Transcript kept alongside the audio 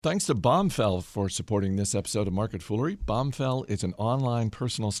Thanks to Bombfell for supporting this episode of Market Foolery. Bombfell is an online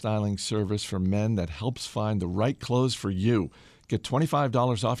personal styling service for men that helps find the right clothes for you. Get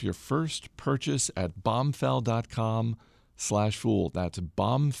 $25 off your first purchase at bombfell.com/fool. That's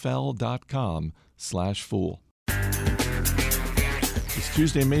bombfell.com/fool. It's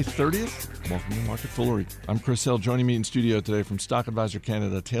Tuesday, May 30th. Welcome to Market Foolery. I'm Chris Hill. Joining me in studio today from Stock Advisor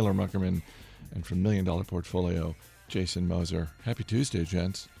Canada, Taylor Muckerman, and from Million Dollar Portfolio, Jason Moser. Happy Tuesday,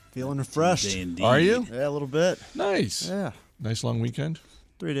 gents. Feeling refreshed. Are you? Yeah, a little bit. Nice. Yeah. Nice long weekend.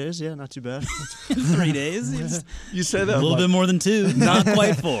 3 days, yeah, not too bad. 3 days? You say that A little bit more than 2, not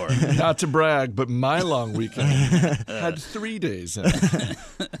quite 4. Not to brag, but my long weekend had 3 days in it.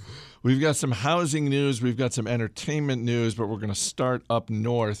 We've got some housing news, we've got some entertainment news, but we're going to start up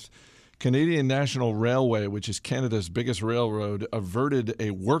north. Canadian National Railway, which is Canada's biggest railroad, averted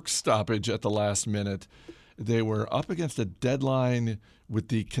a work stoppage at the last minute. They were up against a deadline with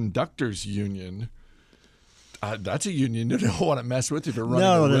the conductors union. That's a union you don't want to mess with if you're running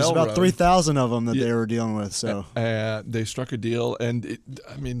a railroad. No, there's about 3,000 of them that they were dealing with. So they struck a deal, and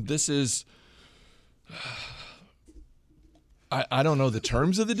this is. I don't know the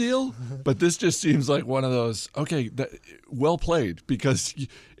terms of the deal, but this just seems like one of those. Okay, well played, because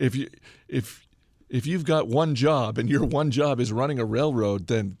if you've got one job and your one job is running a railroad,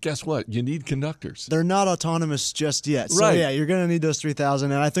 then guess what? You need conductors. They're not autonomous just yet. So, right. Yeah, you're going to need those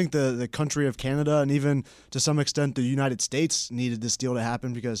 3,000. And I think the country of Canada, and even to some extent the United States, needed this deal to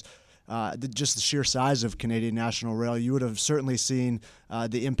happen because just the sheer size of Canadian National Rail, you would have certainly seen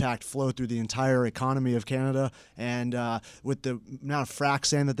the impact flow through the entire economy of Canada. And with the amount of frac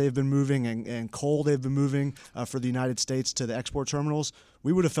sand that they've been moving and coal they've been moving for the United States to the export terminals,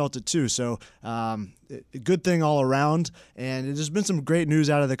 we would have felt it too. So a good thing all around. And there's been some great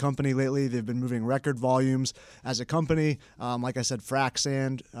news out of the company lately. They've been moving record volumes as a company. Like I said, frac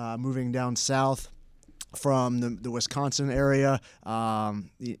sand moving down south from the Wisconsin area.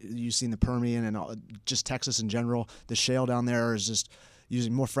 You've seen the Permian and just Texas in general. The shale down there is just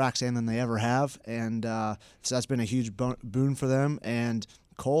using more frac sand than they ever have. And so that's been a huge boon for them. And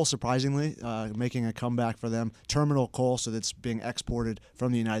coal, surprisingly, making a comeback for them. Terminal coal, so that's being exported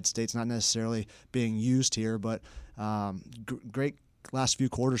from the United States, not necessarily being used here, but great last few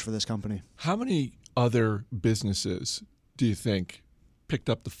quarters for this company. How many other businesses do you think picked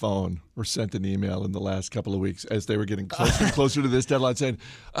up the phone or sent an email in the last couple of weeks as they were getting closer and closer to this deadline saying,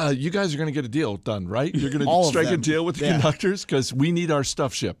 you guys are going to get a deal done, right? You're going to strike a deal with the conductors because we need our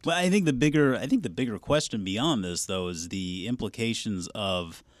stuff shipped. Well, I think the bigger question beyond this, though, is the implications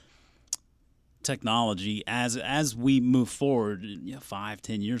of technology as we move forward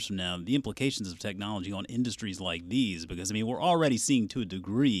 5-10 years from now, the implications of technology on industries like these, because we're already seeing to a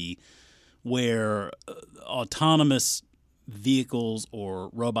degree where autonomous vehicles or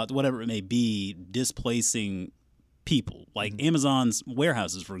robots, whatever it may be, displacing people. Like Amazon's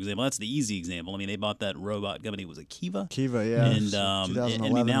warehouses, for example. That's the easy example. They bought that robot company. Was it Kiva? Kiva, yeah. And now,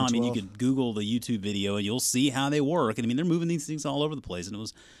 you could Google the YouTube video and you'll see how they work. And they're moving these things all over the place. And it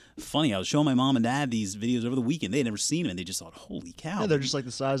was funny. I was showing my mom and dad these videos over the weekend. They had never seen them, and they just thought, "Holy cow!" Yeah, they're just like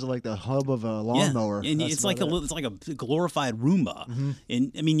the size of like the hub of a lawnmower. Yeah, and it's like a glorified Roomba. Mm-hmm.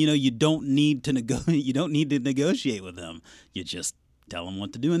 And you don't need to negotiate with them. You just tell them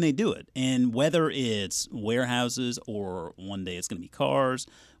what to do, and they do it. And whether it's warehouses or one day it's going to be cars,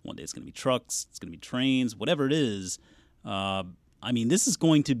 one day it's going to be trucks, it's going to be trains, whatever it is. This is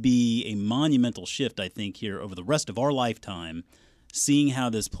going to be a monumental shift, I think, here over the rest of our lifetime. Seeing how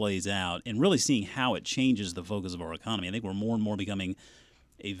this plays out and really seeing how it changes the focus of our economy. I think we're more and more becoming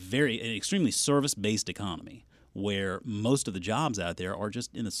an extremely service-based economy where most of the jobs out there are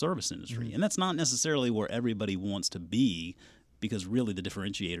just in the service industry. Mm-hmm. And that's not necessarily where everybody wants to be, because really the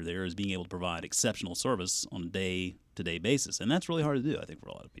differentiator there is being able to provide exceptional service on a day-to-day basis. And that's really hard to do, I think, for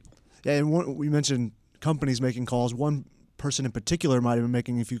a lot of people. Yeah, and we mentioned companies making calls. One person in particular might have been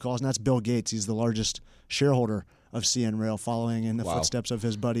making a few calls, and that's Bill Gates. He's the largest shareholder of CN Rail, following in the footsteps of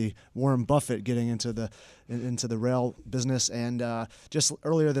his buddy Warren Buffett getting into the rail business. And just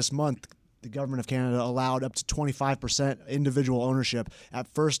earlier this month, the government of Canada allowed up to 25% individual ownership. At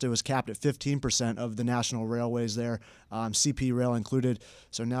first, it was capped at 15% of the national railways there, CP Rail included.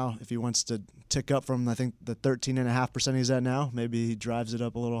 So now, if he wants to tick up from, I think, the 13.5% he's at now, maybe he drives it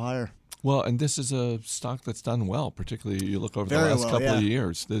up a little higher. Well, and this is a stock that's done well, particularly you look over the last couple of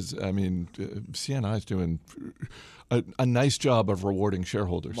years. CNI is doing a nice job of rewarding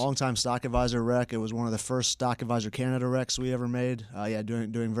shareholders. Longtime Stock Advisor rec. It was one of the first Stock Advisor Canada recs we ever made.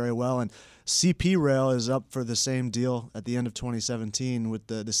 Doing very well. And CP Rail is up for the same deal at the end of 2017 with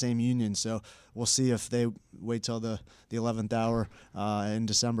the same union. So we'll see if they wait till the 11th hour in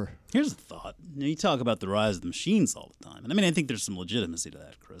December. Here's a thought. You talk about the rise of the machines all the time. And I mean, I think there's some legitimacy to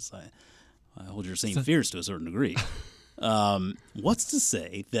that, Chris. I hold your same fears to a certain degree. What's to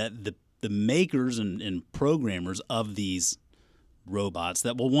say that the makers and programmers of these robots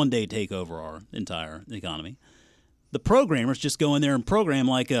that will one day take over our entire economy, the programmers just go in there and program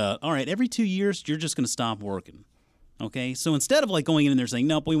like, all right, every 2 years, you're just going to stop working. Okay, so instead of like going in there saying,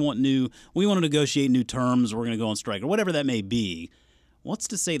 nope, we want to negotiate new terms, we're going to go on strike, or whatever that may be, what's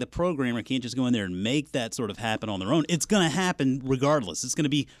to say the programmer can't just go in there and make that sort of happen on their own? It's going to happen regardless. It's going to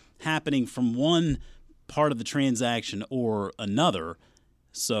be happening from one part of the transaction or another.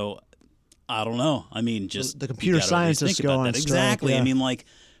 So I don't know. I mean, just the computer scientists go on strike. Exactly. Yeah. I mean, like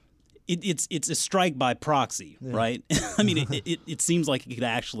it's a strike by proxy, right? I mean, it seems like it could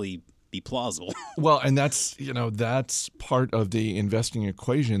actually be plausible. Well, and that's part of the investing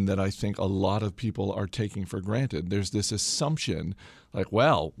equation that I think a lot of people are taking for granted. There's this assumption like,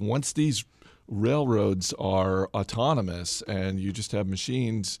 well, once these railroads are autonomous and you just have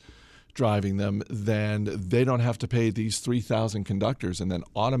machines driving them, then they don't have to pay these 3,000 conductors, and then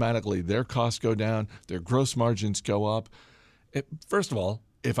automatically their costs go down, their gross margins go up. First of all,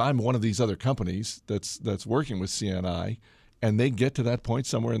 if I'm one of these other companies that's working with CNI, and they get to that point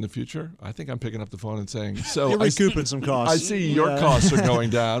somewhere in the future, I think I'm picking up the phone and saying, so you're recouping some costs. I see your costs are going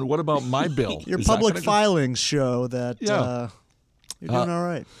down. What about my bill? Your public filings show that you're doing all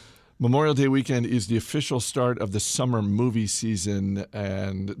right. Memorial Day weekend is the official start of the summer movie season,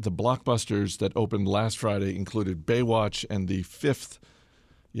 and the blockbusters that opened last Friday included Baywatch and the fifth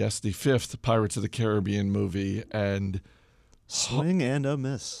Pirates of the Caribbean movie, and Swing and a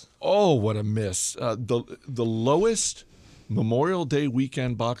Miss. Oh, what a miss. The lowest Memorial Day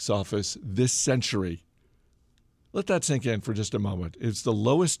weekend box office this century. Let that sink in for just a moment. It's the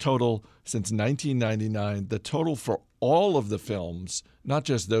lowest total since 1999. The total for all of the films, not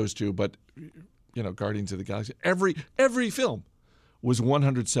just those two, but Guardians of the Galaxy, every film was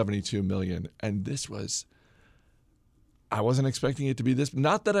 $172 million, and this was. I wasn't expecting it to be this.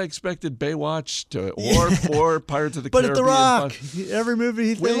 Not that I expected Baywatch or Pirates of the Caribbean. But at The Rock, every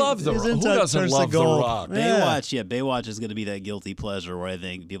movie we love The Rock. Who doesn't love The Rock? Baywatch is going to be that guilty pleasure where I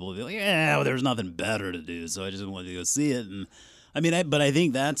think people will be like, well, there's nothing better to do, so I just wanted to go see it. And I mean, but I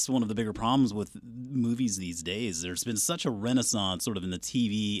think that's one of the bigger problems with movies these days. There's been such a renaissance sort of in the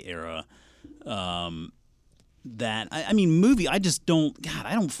TV era. That I mean, I just don't. God,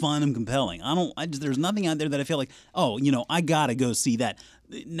 I don't find them compelling. There's nothing out there that I feel like, I gotta go see that.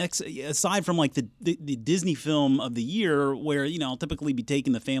 Next, aside from like the Disney film of the year, where I'll typically be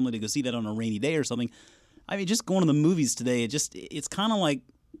taking the family to go see that on a rainy day or something. I mean, just going to the movies today, it's kind of like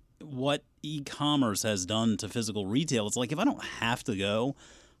what e-commerce has done to physical retail. It's like if I don't have to go,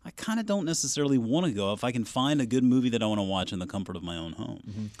 I kind of don't necessarily want to go if I can find a good movie that I want to watch in the comfort of my own home.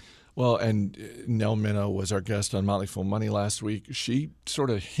 Mm-hmm. Well, and Nell Minow was our guest on Motley Fool Money last week. She sort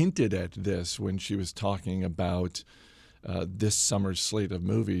of hinted at this when she was talking about this summer's slate of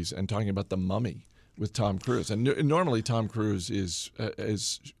movies and talking about The Mummy with Tom Cruise. And normally Tom Cruise is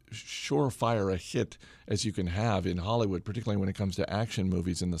as surefire a hit as you can have in Hollywood, particularly when it comes to action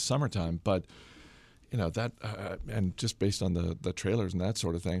movies in the summertime. But that and just based on the trailers and that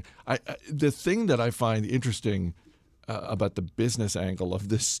sort of thing, the thing that I find interesting about the business angle of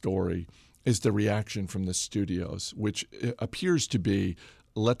this story is the reaction from the studios, which appears to be,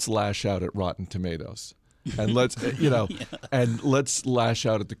 let's lash out at Rotten Tomatoes, and let's and let's lash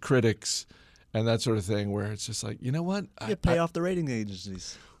out at the critics and that sort of thing. Where it's just like, you know what, pay off the rating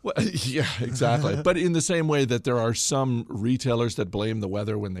agencies. Well, yeah, exactly. But in the same way that there are some retailers that blame the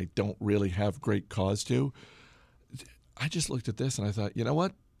weather when they don't really have great cause to, I just looked at this and I thought, you know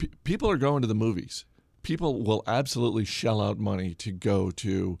what, people are going to the movies. People will absolutely shell out money to go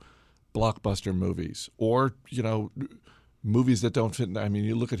to blockbuster movies or, movies that don't fit. I mean,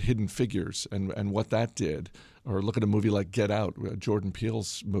 you look at Hidden Figures and what that did, or look at a movie like Get Out, Jordan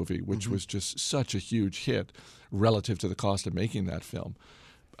Peele's movie, which was just such a huge hit relative to the cost of making that film.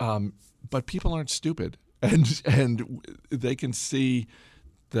 But people aren't stupid, and they can see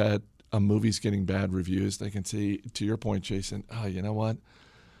that a movie's getting bad reviews. They can see, to your point, Jason, you know what?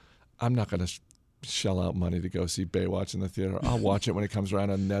 I'm not going to shell out money to go see Baywatch in the theater. I'll watch it when it comes around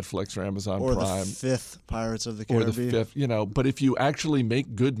on Netflix or Amazon Prime. Or the fifth Pirates of the Caribbean. Or the fifth, But if you actually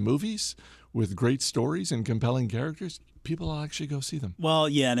make good movies with great stories and compelling characters, people will actually go see them. Well,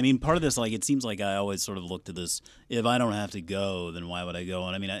 yeah, and I mean, part of this, like, it seems like I always sort of look to this, if I don't have to go, then why would I go?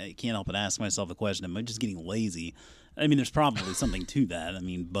 And I mean, I can't help but ask myself the question, am I just getting lazy? I mean, there's probably something to that. I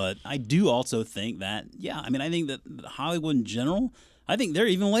mean, but I do also think that, yeah, I mean, I think that Hollywood in general, I think they're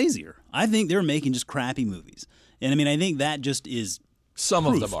even lazier. I think they're making just crappy movies. And I mean, I think that just is Some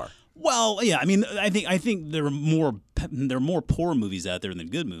proof. of them are. Well, yeah, I mean, I think there are more poor movies out there than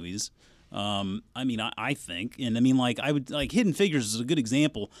good movies. I mean, I think, and I mean, like Hidden Figures is a good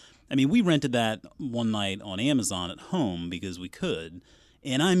example. I mean, we rented that one night on Amazon at home because we could,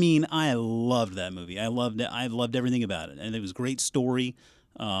 and I mean, I loved that movie. I loved it. I loved everything about it, and it was a great story.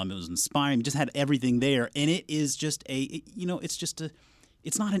 It was inspiring. It just had everything there, and it is just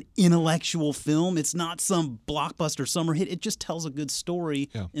it's not an intellectual film. It's not some blockbuster summer hit. It just tells a good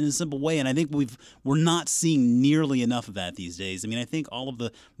story in a simple way. And I think we're not seeing nearly enough of that these days. I mean, I think all of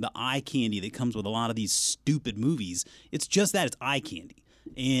the eye candy that comes with a lot of these stupid movies, it's just that. It's eye candy.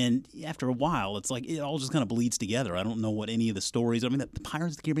 And after a while, it's like it all just kind of bleeds together. I don't know what any of the stories are. I mean, the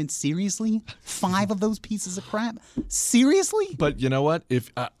Pirates of the Caribbean, seriously? 5 of those pieces of crap? Seriously? But you know what?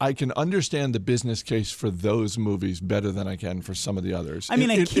 If I can understand the business case for those movies better than I can for some of the others. I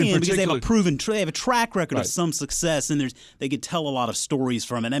mean, I can because they have a proven they have a track record Right. of some success, and they could tell a lot of stories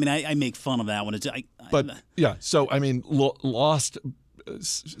from it. I mean, I make fun of that one. So I mean,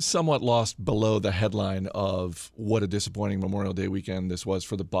 somewhat lost below the headline of what a disappointing Memorial Day weekend this was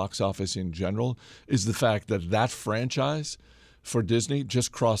for the box office in general is the fact that franchise for Disney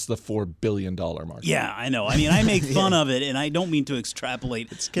just crossed the $4 billion mark. Yeah, I know. I mean, I make fun of it, and I don't mean to extrapolate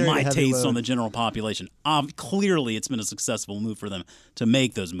my tastes on the general population. Clearly, it's been a successful move for them to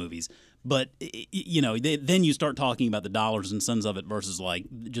make those movies. But, then you start talking about the dollars and cents of it versus, like,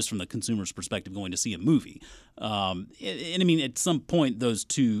 just from the consumer's perspective going to see a movie. And I mean, at some point, those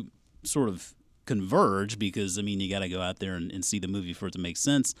two sort of converge because, I mean, you got to go out there and see the movie for it to make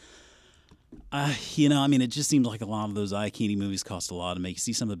sense. I mean, it just seems like a lot of those eye candy movies cost a lot to make. You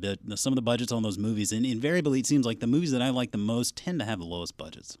see some of the budgets on those movies, and invariably, it seems like the movies that I like the most tend to have the lowest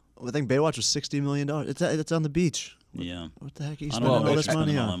budgets. Well, I think Baywatch was $60 million. It's on the beach. Yeah. What the heck are you I spending don't know all what this you're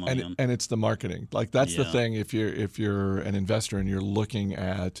money spending all on? that money on. And it's the marketing. Like that's the Yeah. thing. If you're an investor and you're looking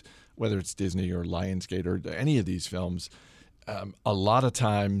at whether it's Disney or Lionsgate or any of these films, a lot of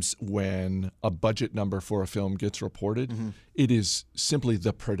times when a budget number for a film gets reported, it is simply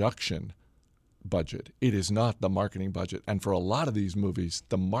the production budget. It is not the marketing budget. And for a lot of these movies,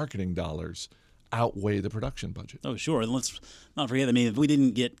 the marketing dollars outweigh the production budget. Oh, sure. And let's not forget, I mean, if we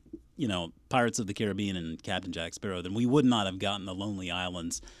didn't get, Pirates of the Caribbean and Captain Jack Sparrow, then we would not have gotten the Lonely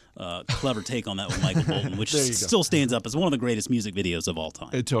Islands clever take on that with Michael Bolton, which still stands up as one of the greatest music videos of all time.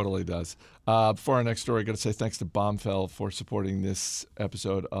 It totally does. For our next story, I got to say thanks to Bombfell for supporting this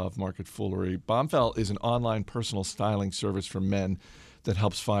episode of Market Foolery. Bombfell is an online personal styling service for men that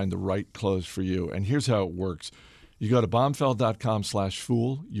helps find the right clothes for you. And here's how it works. You go to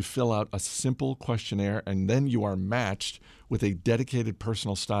bombfell.com/fool, you fill out a simple questionnaire, and then you are matched with a dedicated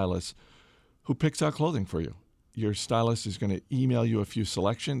personal stylist who picks out clothing for you. Your stylist is going to email you a few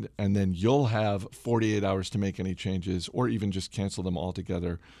selections, and then you'll have 48 hours to make any changes or even just cancel them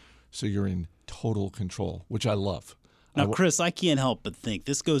altogether. So you're in total control, which I love. Now, Chris, I can't help but think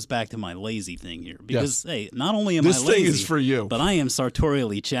this goes back to my lazy thing here. Because, hey, not only am I lazy, this thing is for you, but I am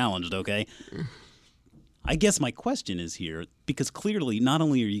sartorially challenged, okay? I guess my question is here, because clearly not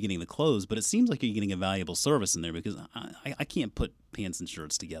only are you getting the clothes, but it seems like you're getting a valuable service in there because I can't put pants and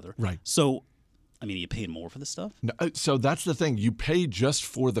shirts together. Right. So, I mean, are you paying more for this stuff? No, so that's the thing. You pay just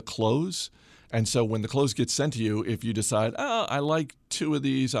for the clothes. And so when the clothes get sent to you, if you decide, I like 2 of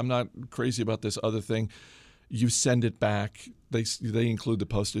these, I'm not crazy about this other thing, you send it back. They include the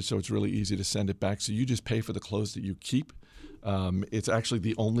postage, so it's really easy to send it back. So you just pay for the clothes that you keep. It's actually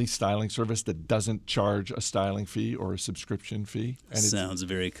the only styling service that doesn't charge a styling fee or a subscription fee. And Sounds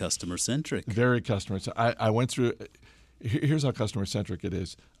very customer-centric. Very customer. So I went through. Here's how customer-centric it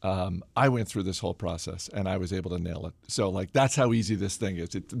is. I went through this whole process, and I was able to nail it. So, that's how easy this thing is.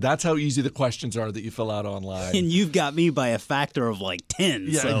 That's how easy the questions are that you fill out online. And you've got me by a factor of 10.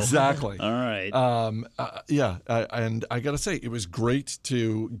 Yeah, so. exactly. All right. And I got to say, it was great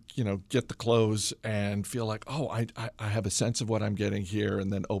to, get the clothes and feel like, I have a sense of what I'm getting here,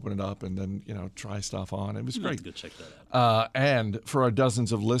 and then open it up and then, try stuff on. It was great. Go check that out. And for our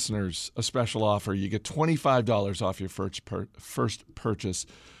dozens of listeners, a special offer. You get $25 off your first purchase.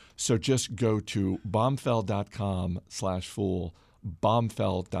 So just go to bombfell.com/fool,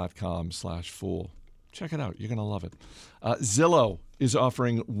 bombfell.com/fool. Check it out. You're going to love it. Zillow is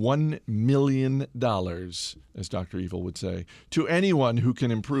offering $1 million, as Dr. Evil would say, to anyone who can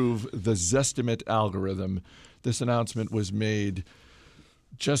improve the Zestimate algorithm This announcement was made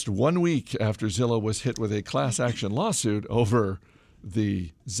just 1 week after Zillow was hit with a class action lawsuit over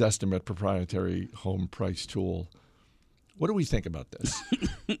the Zestimate proprietary home price tool. What do we think about this?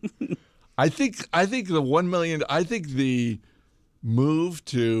 I think the 1 million. I think the move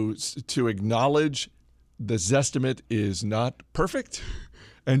to acknowledge the Zestimate is not perfect,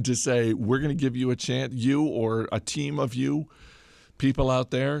 and to say we're going to give you a chance, you or a team of you people out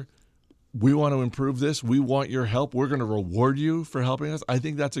there. We want to improve this. We want your help. We're going to reward you for helping us. I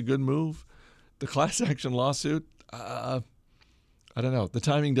think that's a good move. The class action lawsuit, I don't know. The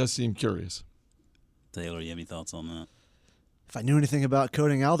timing does seem curious. Taylor, you have any thoughts on that? If I knew anything about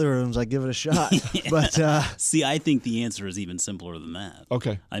coding algorithms, I'd give it a shot. Yeah. But see, I think the answer is even simpler than that.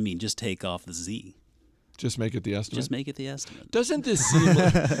 Okay. I mean, just take off the Z. Just make it the estimate? Just make it the estimate. Doesn't this seem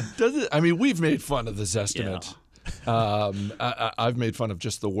like, I mean, we've made fun of this estimate. Yeah. I've made fun of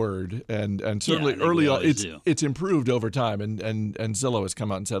just the word, and certainly I think early we on, always do. it's improved over time, and Zillow has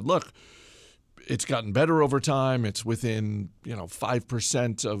come out and said, look, it's gotten better over time. It's within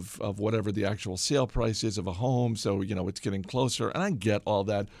 5% of whatever the actual sale price is of a home, so it's getting closer, and I get all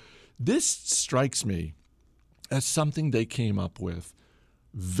that. This strikes me as something they came up with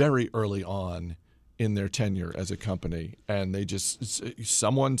very early on in their tenure as a company, and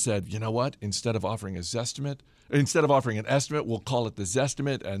someone said, you know what, instead of offering an estimate, we'll call it the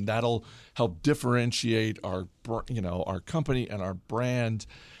Zestimate, and that'll help differentiate our company and our brand.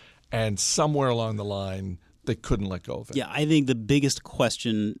 And somewhere along the line, they couldn't let go of it. Yeah, I think the biggest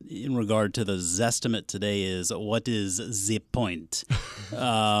question in regard to the Zestimate today is, what is the point?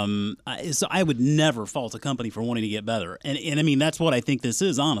 So I would never fault a company for wanting to get better. And I mean, that's what I think this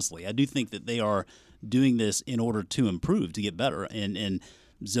is, honestly. I do think that they are doing this in order to improve, to get better. And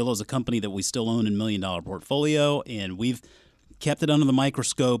Zillow's a company that we still own in $1 million portfolio, and we've kept it under the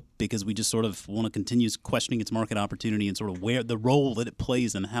microscope because we just sort of want to continue questioning its market opportunity and sort of where the role that it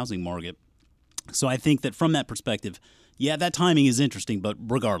plays in the housing market. So I think that from that perspective, yeah, that timing is interesting, but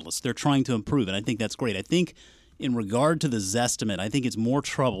regardless, they're trying to improve, and I think that's great. I think in regard to the Zestimate, I think it's more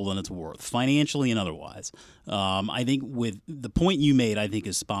trouble than it's worth, financially and otherwise. I think with the point you made, I think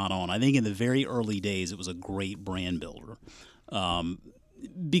is spot on. I think in the very early days, it was a great brand builder.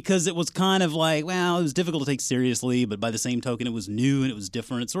 Because it was kind of like, well, it was difficult to take seriously, but by the same token, it was new and it was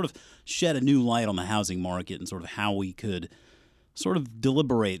different. It sort of shed a new light on the housing market and sort of how we could sort of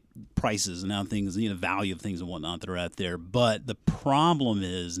deliberate prices and how things, value of things and whatnot that are out there. But the problem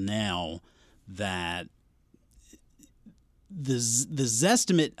is now that the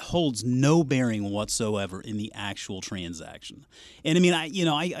Zestimate holds no bearing whatsoever in the actual transaction. And I mean,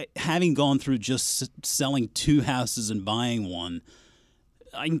 I having gone through just selling 2 houses and buying one,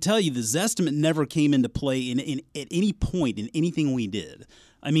 I can tell you the Zestimate never came into play at any point in anything we did.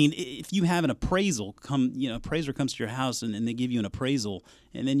 I mean, if you have an appraisal appraiser comes to your house and they give you an appraisal,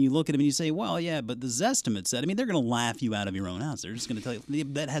 and then you look at them and you say, well, yeah, but the Zestimate said, I mean, they're going to laugh you out of your own house. They're just going to tell you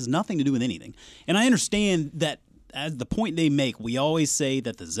that has nothing to do with anything. And I understand that as the point they make, we always say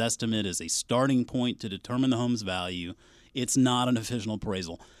that the Zestimate is a starting point to determine the home's value. It's not an official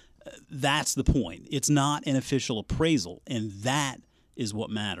appraisal. That's the point. It's not an official appraisal, and that is what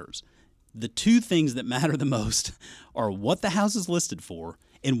matters. The 2 things that matter the most are what the house is listed for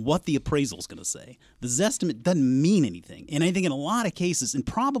and what the appraisal is going to say. The Zestimate doesn't mean anything. And I think in a lot of cases, and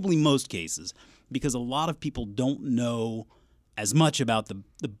probably most cases, because a lot of people don't know as much about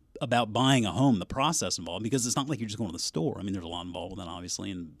about buying a home, the process involved, because it's not like you're just going to the store. I mean, there's a lot involved with that,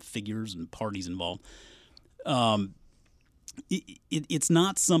 obviously, and figures and parties involved. It's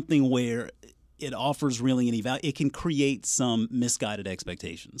not something where it offers really any value. It can create some misguided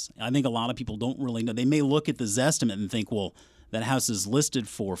expectations. I think a lot of people don't really know. They may look at the Zestimate and think, well, that house is listed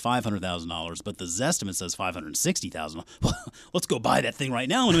for $500,000, but the Zestimate says $560,000. Well, let's go buy that thing right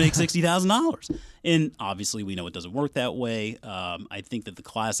now and make $60,000. And obviously, we know it doesn't work that way. I think that the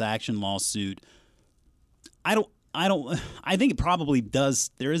class action lawsuit, I think it probably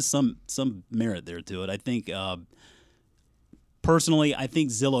does. There is some merit there to it. I think. Personally, I think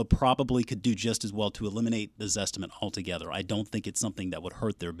Zillow probably could do just as well to eliminate the Zestimate altogether. I don't think it's something that would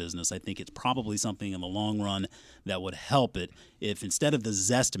hurt their business. I think it's probably something in the long run that would help it if instead of the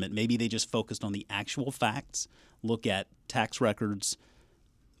Zestimate, maybe they just focused on the actual facts, look at tax records,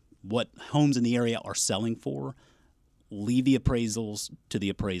 what homes in the area are selling for, leave the appraisals to the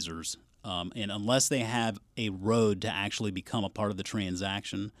appraisers. And unless they have a road to actually become a part of the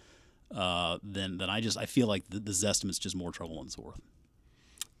transaction, then I feel like the Zestimate's just more trouble than it's worth.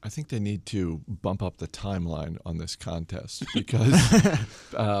 I think they need to bump up the timeline on this contest because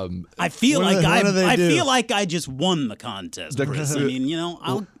I feel What do like they I do? feel like I just won the contest, Chris. I mean,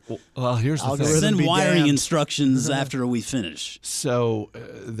 I'll well, here's the thing. Algorithm send be wiring damned. instructions after we finish. So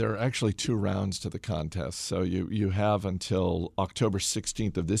there are actually 2 rounds to the contest. So you have until October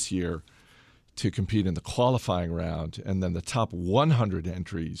 16th of this year to compete in the qualifying round, and then the top 100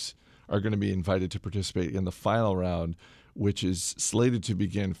 entries are going to be invited to participate in the final round, which is slated to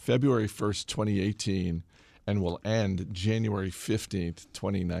begin February 1st, 2018, and will end January 15th,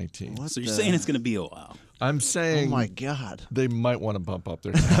 2019. So you're saying it's going to be a while? I'm Oh saying my God. they might want to bump up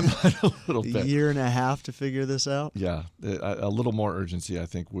their timeline a little A bit. year and a half to figure this out? Yeah, a little more urgency, I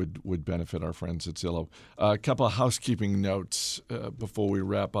think, would benefit our friends at Zillow. A couple of housekeeping notes before we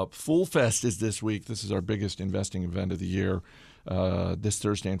wrap up. Fool Fest is this week. This is our biggest investing event of the year, this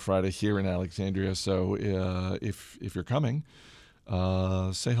Thursday and Friday here in Alexandria. So if you're coming,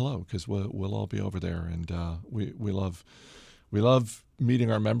 say hello because we'll all be over there, and we love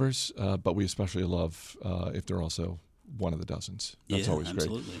meeting our members, but we especially love if they're also one of the dozens. That's Yeah, always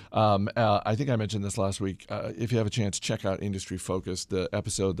absolutely. great. I think I mentioned this last week. If you have a chance, check out Industry Focus. The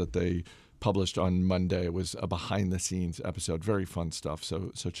episode that they published on Monday was a behind-the-scenes episode. Very fun stuff,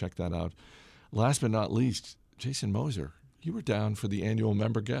 so check that out. Last but not least, Jason Moser. You were down for the annual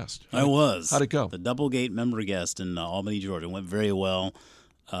member guest. I was. How'd it go? The Doublegate member guest in Albany, Georgia. It went very well.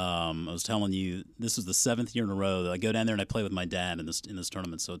 I was telling you, this was the 7th year in a row that I go down there and I play with my dad in this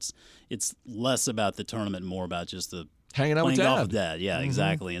tournament. So it's less about the tournament, more about just the Hanging out playing with golf Dad. with Dad. Yeah,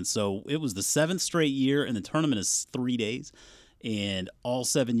 exactly. And so it was the 7th straight year, and the tournament is 3 days. And all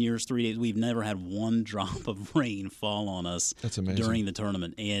 7 years, 3 days, we've never had one drop of rain fall on us That's amazing. during the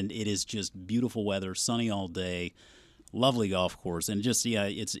tournament. And it is just beautiful weather, sunny all day, lovely golf course, and just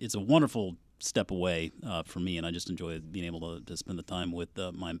it's a wonderful step away for me, and I just enjoy being able to spend the time with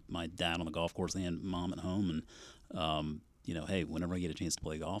my dad on the golf course and mom at home, and hey, whenever I get a chance to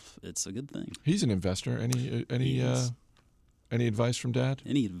play golf, it's a good thing. He's an investor. Any advice from Dad?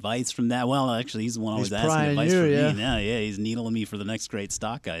 Any advice from that? Well, actually, he's the one always He's asking prying advice you, from yeah. me. Yeah, he's needling me for the next great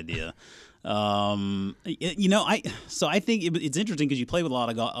stock idea. I think it's interesting because you play with a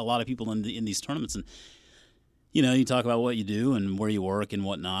lot of people in these tournaments, and you talk about what you do and where you work and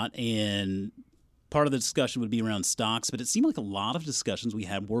whatnot, and part of the discussion would be around stocks, but it seemed like a lot of discussions we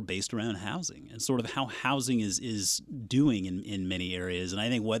had were based around housing and sort of how housing is doing in many areas. And I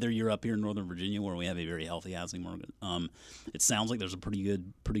think whether you're up here in Northern Virginia where we have a very healthy housing market, it sounds like there's a pretty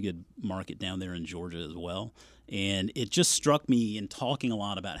good market down there in Georgia as well. And it just struck me in talking a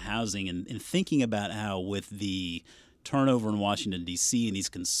lot about housing and thinking about how with the turnover in Washington, D.C., and these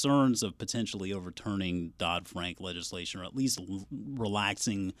concerns of potentially overturning Dodd-Frank legislation or at least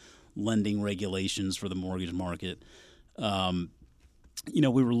relaxing lending regulations for the mortgage market. We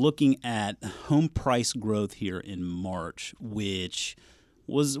were looking at home price growth here in March, which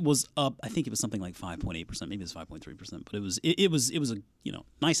was up. I think it was something like 5.8%, maybe it was 5.3%, but it was a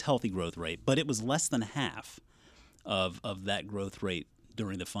nice healthy growth rate, but it was less than half of that growth rate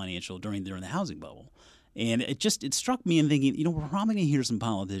during the housing bubble. And it struck me in thinking, we're probably going to hear some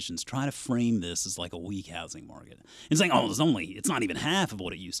politicians try to frame this as like a weak housing market and saying, it's not even half of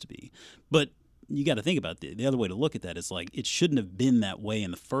what it used to be. But you got to think about the other way to look at that is like it shouldn't have been that way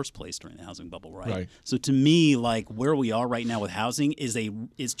in the first place during the housing bubble, right? So to me, like where we are right now with housing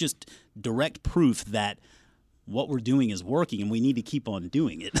is just direct proof that what we're doing is working and we need to keep on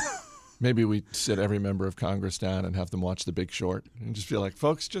doing it. Maybe we sit every member of Congress down and have them watch The Big Short and just feel like,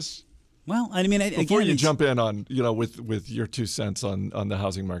 folks, just Well, I mean, before you jump in on with your 2 cents on the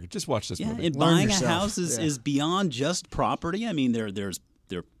housing market, just watch this movie. And buying a house is beyond just property. I mean, there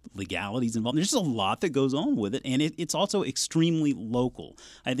are legalities involved. There's just a lot that goes on with it, and it's also extremely local.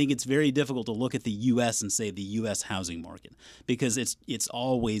 I think it's very difficult to look at the U.S. and say the U.S. housing market because it's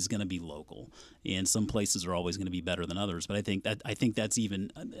always going to be local, and some places are always going to be better than others. But I think that's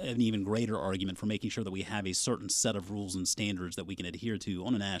even an even greater argument for making sure that we have a certain set of rules and standards that we can adhere to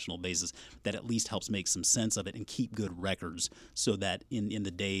on a national basis that at least helps make some sense of it and keep good records so that in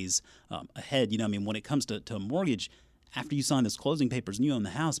the days ahead, when it comes to a mortgage, after you sign those closing papers and you own the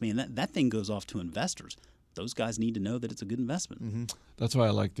house, man, that thing goes off to investors. Those guys need to know that it's a good investment. Mm-hmm. That's why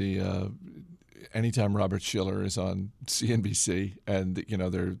I like the anytime Robert Schiller is on CNBC and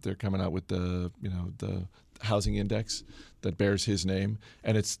they're coming out with the housing index that bears his name,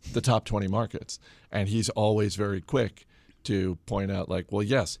 and it's the top 20 markets, and he's always very quick to point out like, well,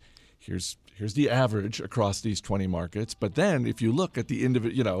 yes, here's the average across these 20 markets. But then if you look at the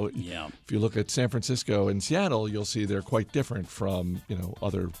individual, if you look at San Francisco and Seattle, you'll see they're quite different from,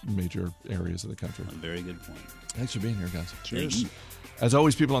 other major areas of the country. A very good point. Thanks for being here, guys. Cheers. As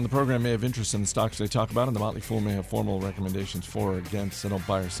always, people on the program may have interest in the stocks they talk about, and the Motley Fool may have formal recommendations for or against. So don't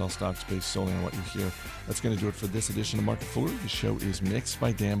buy or sell stocks based solely on what you hear. That's going to do it for this edition of Market Foolery. The show is mixed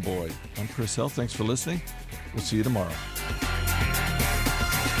by Dan Boyd. I'm Chris Hill. Thanks for listening. We'll see you tomorrow.